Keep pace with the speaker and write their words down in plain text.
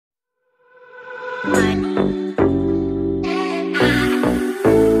Let's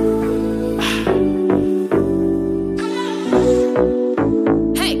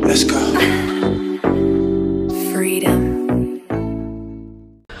go. Freedom.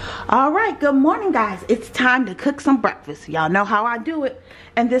 All right, good morning, guys. It's time to cook some breakfast. Y'all know how I do it.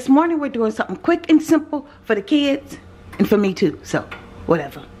 And this morning we're doing something quick and simple for the kids and for me too. So,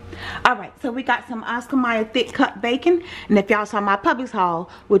 whatever. All right, so we got some Arickamisha thick cut bacon. And if y'all saw my Publix haul,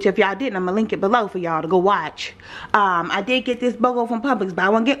 which if y'all didn't, I'm gonna link it below for y'all to go watch. I did get this BOGO from Publix, but I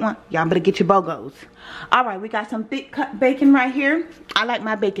won't get one. Y'all better get your BOGOs. All right, we got some thick cut bacon right here. I like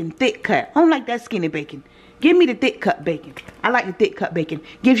my bacon thick cut. I don't like that skinny bacon. Give me the thick cut bacon. I like the thick cut bacon.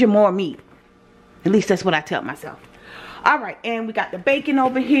 Gives you more meat. At least that's what I tell myself. All right, and we got the bacon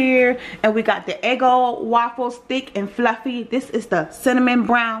over here, and we got the Eggo waffles, thick and fluffy. This is the cinnamon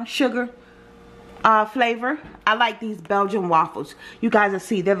brown sugar flavor. I like these Belgium waffles. You guys will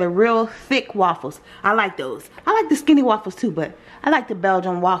see they're the real thick waffles. I like those. I like the skinny waffles too, but I like the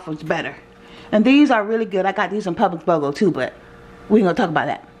Belgium waffles better. And these are really good. I got these from Publix BOGO too, but we ain't gonna talk about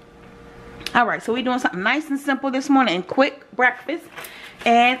that. All right, so we're doing something nice and simple this morning and quick breakfast.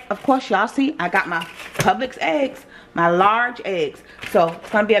 And of course, y'all see I got my Publix eggs. My large eggs. So it's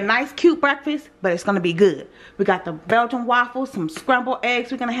gonna be a nice cute breakfast, but it's gonna be good. We got the Belgian waffles, some scrambled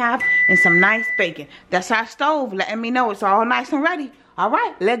eggs we're gonna have, and some nice bacon. That's our stove letting me know it's all nice and ready. All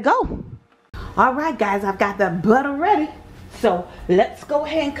right, let's go. All right, guys, I've got the butter ready. So let's go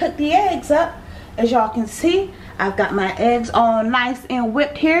ahead and cook the eggs up. As y'all can see, I've got my eggs all nice and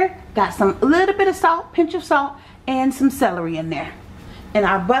whipped here. Got some little bit of salt, pinch of salt, and some celery in there. And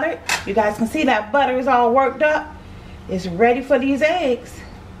our butter, you guys can see that butter is all worked up. It's ready for these eggs.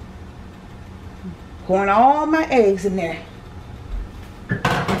 Pouring all my eggs in there.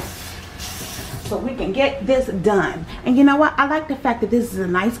 So we can get this done. And you know what? I like the fact that this is a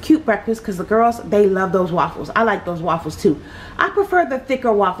nice cute breakfast because the girls, they love those waffles. I like those waffles too. I prefer the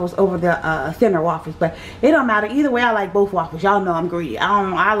thicker waffles over the thinner waffles, but it don't matter. Either way, I like both waffles. Y'all know I'm greedy.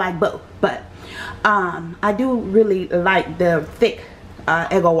 I like both. But I do really like the thick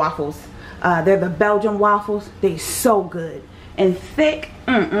Eggo waffles. They're the Belgian waffles. They're so good and thick.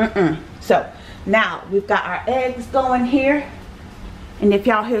 So now we've got our eggs going here, and if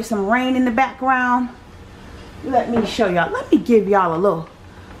y'all hear some rain in the background, let me show y'all. Let me give y'all a little.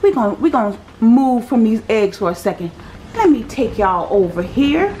 We're gonna move from these eggs for a second. Let me take y'all over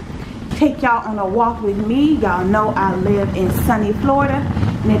here. Take y'all on a walk with me. Y'all know I live in sunny Florida,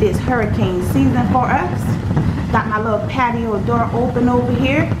 and it is hurricane season for us. Got my little patio door open over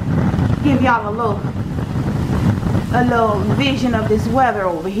here. Give y'all a little vision of this weather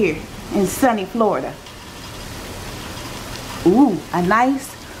over here in sunny Florida. Ooh, a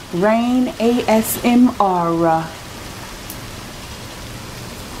nice rain ASMR.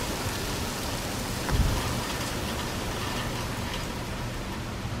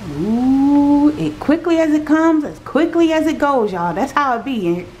 Ooh, it quickly as it comes, as quickly as it goes, y'all. That's how it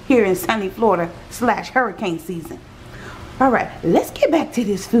be here in sunny Florida / hurricane season. All right, let's get back to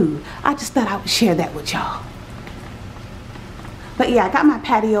this food. I just thought I would share that with y'all. But yeah, I got my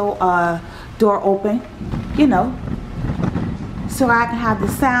patio door open, you know, so I can have the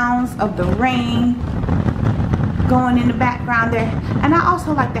sounds of the rain going in the background there. And I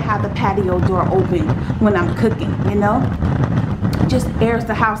also like to have the patio door open when I'm cooking, you know. Just airs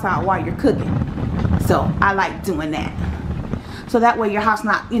the house out while you're cooking. So I like doing that. So that way your house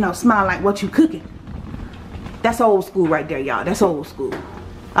not, you know, smelling like what you cooking. That's old school right there, y'all. That's old school.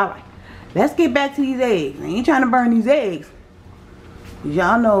 Alright. Let's get back to these eggs. I ain't trying to burn these eggs.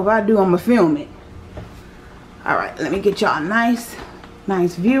 Y'all know if I do, I'ma film it. Alright, let me get y'all a nice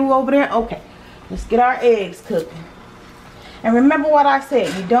view over there. Okay. Let's get our eggs cooking. And remember what I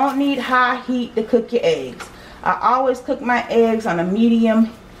said. You don't need high heat to cook your eggs. I always cook my eggs on a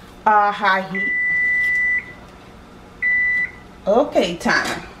medium high heat. Okay,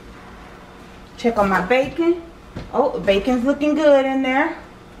 timer. Check on my bacon. Oh, the bacon's looking good in there.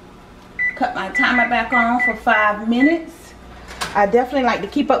 Cut my timer back on for 5 minutes. I definitely like to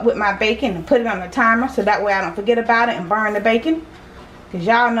keep up with my bacon and put it on the timer so that way I don't forget about it and burn the bacon. Because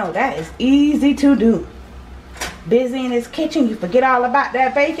y'all know that is easy to do. Busy in this kitchen, you forget all about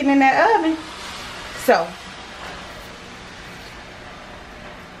that bacon in that oven. So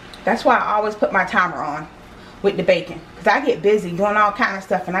that's why I always put my timer on with the bacon. Because I get busy doing all kind of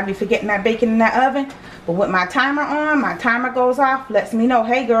stuff and I be forgetting that bacon in that oven. But with my timer on, my timer goes off, lets me know,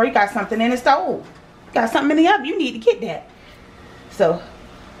 hey girl, you got something in the stove. You got something in the oven, you need to get that. So,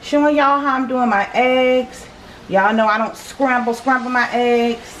 showing y'all how I'm doing my eggs. Y'all know I don't scramble my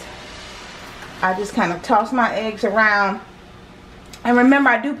eggs. I just kind of toss my eggs around And remember,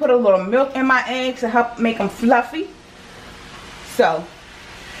 I do put a little milk in my eggs to help make them fluffy. So,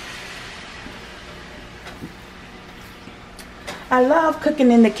 I love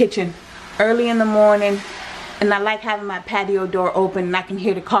cooking in the kitchen early in the morning. And I like having my patio door open and I can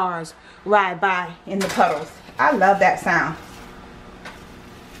hear the cars ride by in the puddles. I love that sound.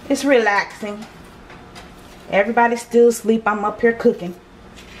 It's relaxing. Everybody's still asleep. I'm up here cooking.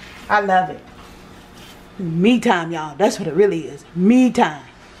 I love it. Me time, y'all. That's what it really is. Me time.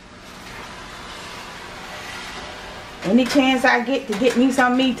 Any chance I get to get me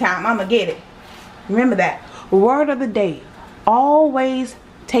some me time, I'ma get it. Remember that. Word of the day. Always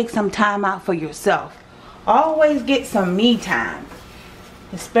take some time out for yourself. Always get some me time.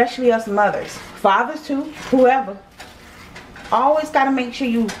 Especially us mothers. Fathers too. Whoever. Always got to make sure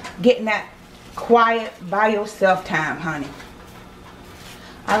you getting that quiet by yourself time, honey.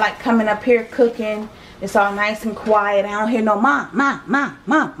 I like coming up here cooking. It's all nice and quiet. I don't hear no mom.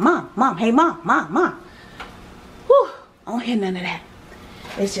 Hey, mom. Whew, I don't hear none of that.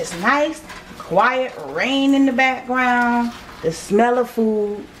 It's just nice, quiet, rain in the background. The smell of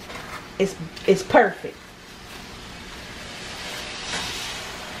food. It's perfect.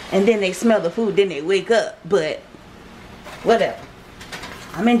 And then they smell the food, then they wake up. But whatever.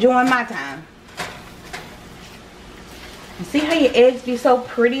 I'm enjoying my time. And see how your eggs be so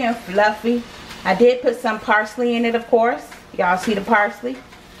pretty and fluffy? I did put some parsley in it, of course. Y'all see the parsley?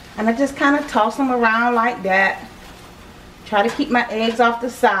 And I just kind of toss them around like that. Try to keep my eggs off the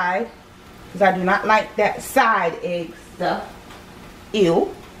side. Because I do not like that side egg stuff.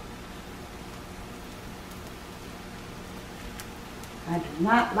 Ew. I do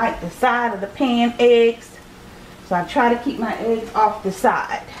not like the side of the pan eggs. So I try to keep my eggs off the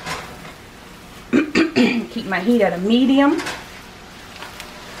side. Keep my heat at a medium.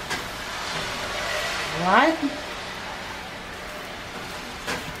 Alright.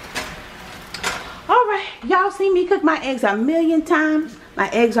 Alright. Y'all see me cook my eggs a million times. My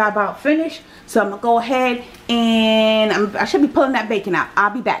eggs are about finished. So I'm going to go ahead and I should be pulling that bacon out. I'll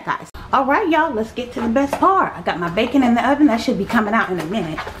be back, guys. Alright, y'all. Let's get to the best part. I got my bacon in the oven. That should be coming out in a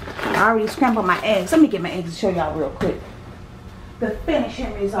minute. I already scrambled my eggs. Let me get my eggs to show y'all real quick. The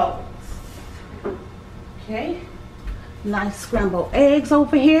finishing results. Okay. Nice scrambled eggs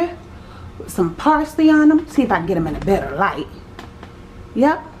over here. With some parsley on them. See if I can get them in a better light.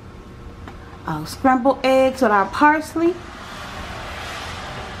 Yep. Our scrambled eggs with our parsley.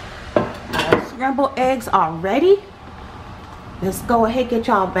 Our scrambled eggs are ready. Let's go ahead and get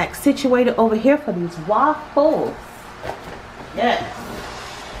y'all back situated over here for these waffles. Yes.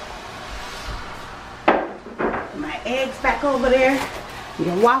 My eggs back over there.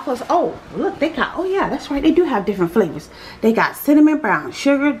 The waffles. Oh, look, they got, oh yeah, that's right. They do have different flavors. They got cinnamon, brown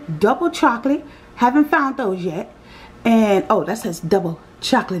sugar, double chocolate. Haven't found those yet. And, oh, that says double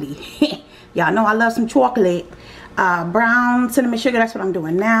chocolatey. Y'all know I love some chocolate. Brown cinnamon sugar, that's what I'm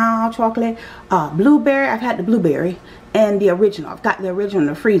doing now. Chocolate. Blueberry, I've had the blueberry. And the original. I've got the original in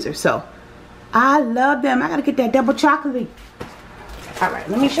the freezer. So, I love them. I gotta get that double chocolatey. Alright,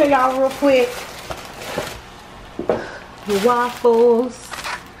 let me show y'all real quick. The waffles.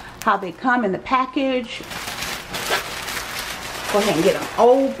 How they come in the package. Go ahead and get them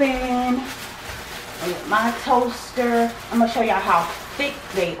open. And get my toaster. I'm gonna show y'all how thick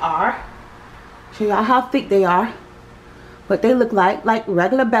they are. Show y'all how thick they are. But they look like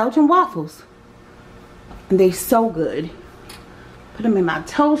regular Belgian waffles. And they so good. Put them in my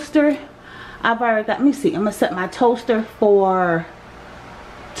toaster. I've already got, let me see. I'm gonna set my toaster for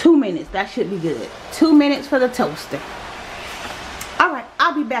 2 minutes. That should be good. 2 minutes for the toaster. Alright,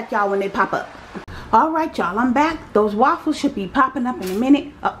 I'll be back, y'all, when they pop up. Alright, y'all, I'm back. Those waffles should be popping up in a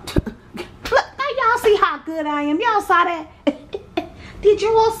minute. Look, now y'all see how good I am. Y'all saw that? Did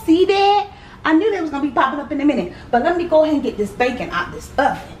you all see that? I knew they was going to be popping up in a minute. But let me go ahead and get this bacon out this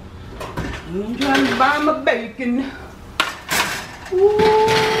oven. I'm trying to buy my bacon.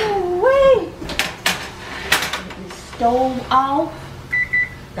 Ooh, wait. Get this stove off.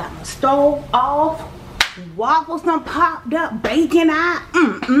 Got my stove off. Waffles done popped up. Bacon out.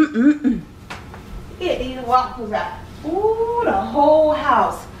 Get these waffles out. Ooh, the whole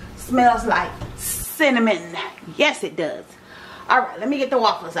house smells like cinnamon. Yes, it does. Alright, let me get the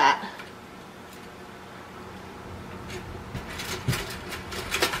waffles out.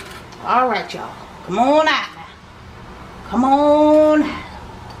 Alright, y'all. Come on out now. Come on.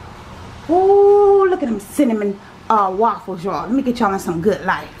 Ooh, look at them cinnamon waffles, y'all. Let me get y'all in some good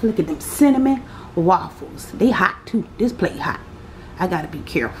light. Look at them cinnamon waffles. They hot too. This plate hot. I gotta be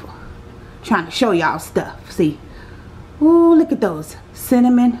careful. Trying to show y'all stuff. See? Ooh, look at those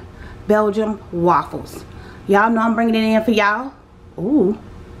cinnamon Belgium waffles. Y'all know I'm bringing it in for y'all. Ooh.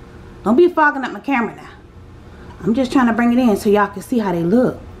 Don't be fogging up my camera now. I'm just trying to bring it in so y'all can see how they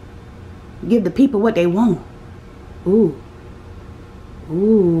look. Give the people what they want. Ooh.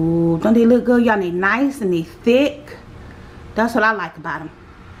 Ooh. Don't they look good? Y'all, they nice and they thick. That's what I like about them.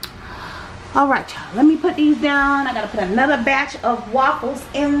 Alright, y'all. Let me put these down. I gotta put another batch of waffles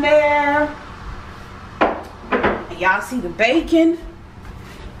in there. And y'all see the bacon?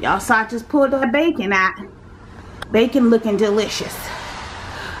 Y'all saw I just pulled the bacon out. Bacon looking delicious.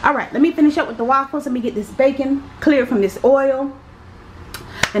 Alright, let me finish up with the waffles. Let me get this bacon clear from this oil.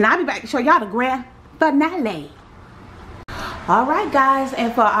 And I'll be back to show y'all the grand finale. Alright guys,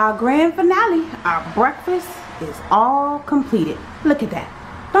 and for our grand finale, our breakfast is all completed. Look at that.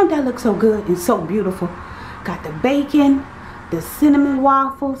 Don't that look so good and so beautiful? Got the bacon, the cinnamon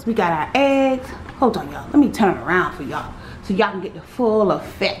waffles, we got our eggs. Hold on y'all, let me turn it around for y'all so y'all can get the full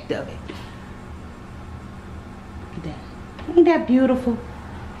effect of it. Look at that. Ain't that beautiful?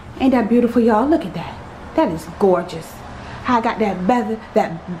 Ain't that beautiful y'all? Look at that. That is gorgeous. How I got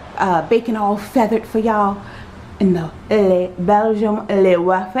that bacon all feathered for y'all. And the Belgium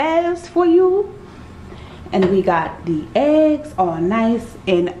Waffles for you. And we got the eggs all nice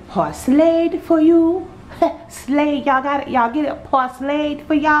and parceled for you. Slayed, y'all got it? Y'all get it parceled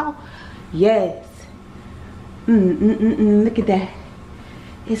for y'all? Yes. Look at that.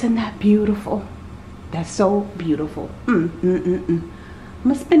 Isn't that beautiful? That's so beautiful. I'm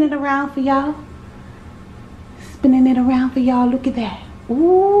gonna spin it around for y'all. Spinning it around for y'all. Look at that.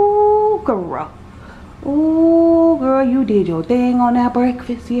 Ooh, girl. Ooh, girl, you did your thing on that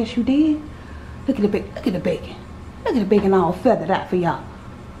breakfast. Yes, you did. Look at the bacon. Look at the bacon. Look at the bacon all feathered out for y'all.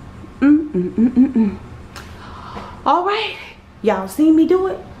 All right, y'all seen me do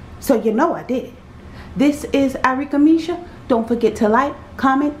it, so you know I did it. This is Arickamisha. Don't forget to like,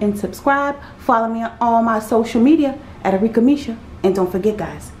 comment, and subscribe. Follow me on all my social media at Arickamisha. And don't forget,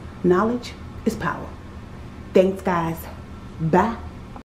 guys, knowledge is power. Thanks, guys. Bye.